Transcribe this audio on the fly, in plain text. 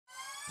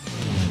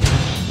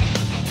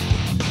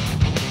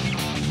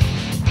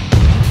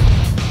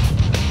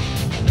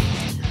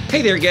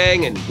Hey there,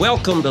 gang, and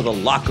welcome to the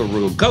Locker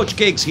Room. Coach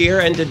Giggs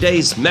here, and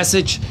today's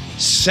message,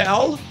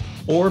 sell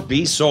or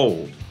be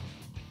sold.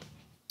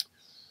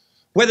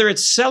 Whether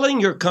it's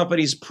selling your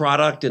company's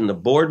product in the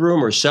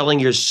boardroom or selling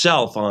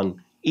yourself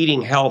on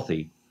eating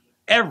healthy,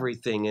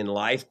 everything in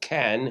life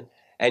can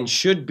and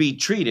should be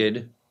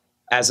treated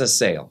as a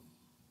sale.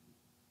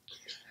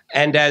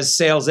 And as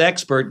sales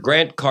expert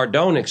Grant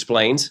Cardone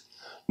explains,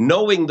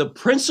 knowing the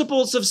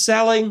principles of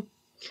selling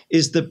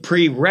is the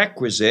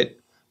prerequisite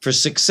for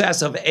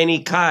success of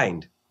any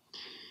kind.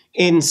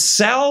 In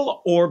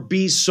Sell or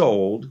Be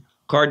Sold,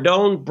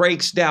 Cardone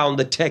breaks down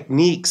the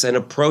techniques and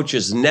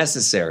approaches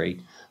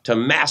necessary to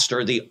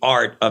master the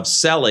art of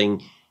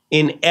selling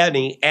in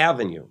any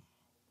avenue.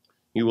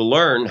 You will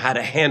learn how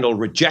to handle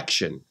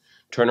rejection,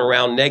 turn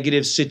around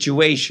negative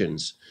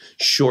situations,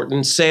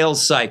 shorten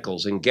sales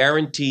cycles, and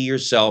guarantee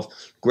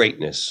yourself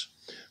greatness.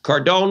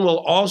 Cardone will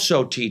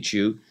also teach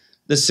you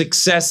the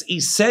success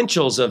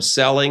essentials of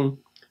selling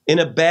in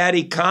a bad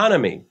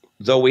economy.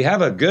 Though we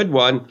have a good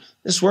one,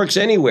 this works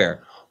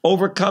anywhere.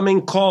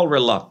 Overcoming call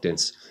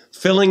reluctance,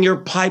 filling your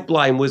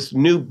pipeline with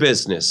new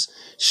business,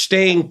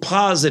 staying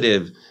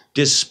positive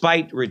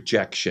despite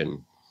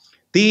rejection.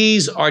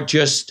 These are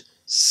just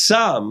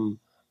some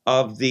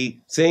of the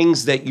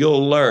things that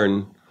you'll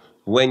learn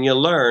when you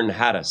learn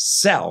how to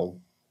sell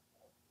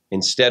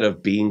instead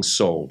of being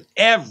sold.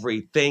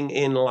 Everything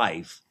in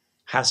life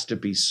has to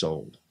be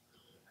sold.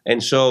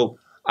 And so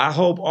I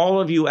hope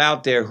all of you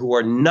out there who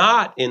are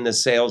not in the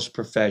sales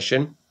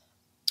profession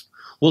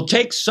will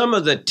take some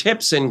of the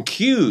tips and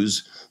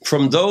cues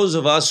from those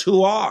of us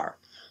who are,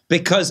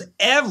 because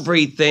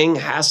everything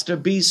has to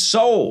be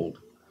sold.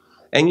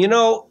 And you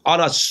know,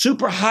 on a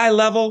super high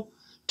level,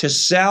 to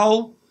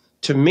sell,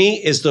 to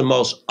me, is the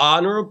most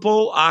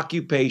honorable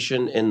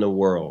occupation in the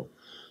world.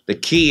 The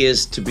key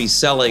is to be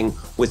selling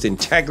with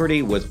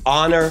integrity, with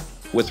honor,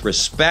 with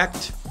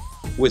respect,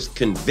 with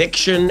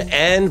conviction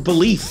and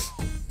belief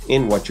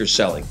in what you're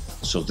selling.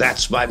 So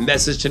that's my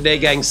message today,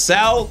 gang.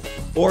 Sell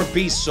or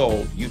be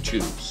sold. You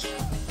choose.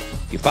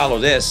 You follow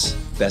this,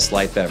 best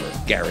life ever.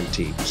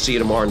 Guaranteed. See you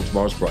tomorrow in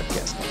tomorrow's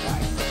broadcast.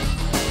 Bye.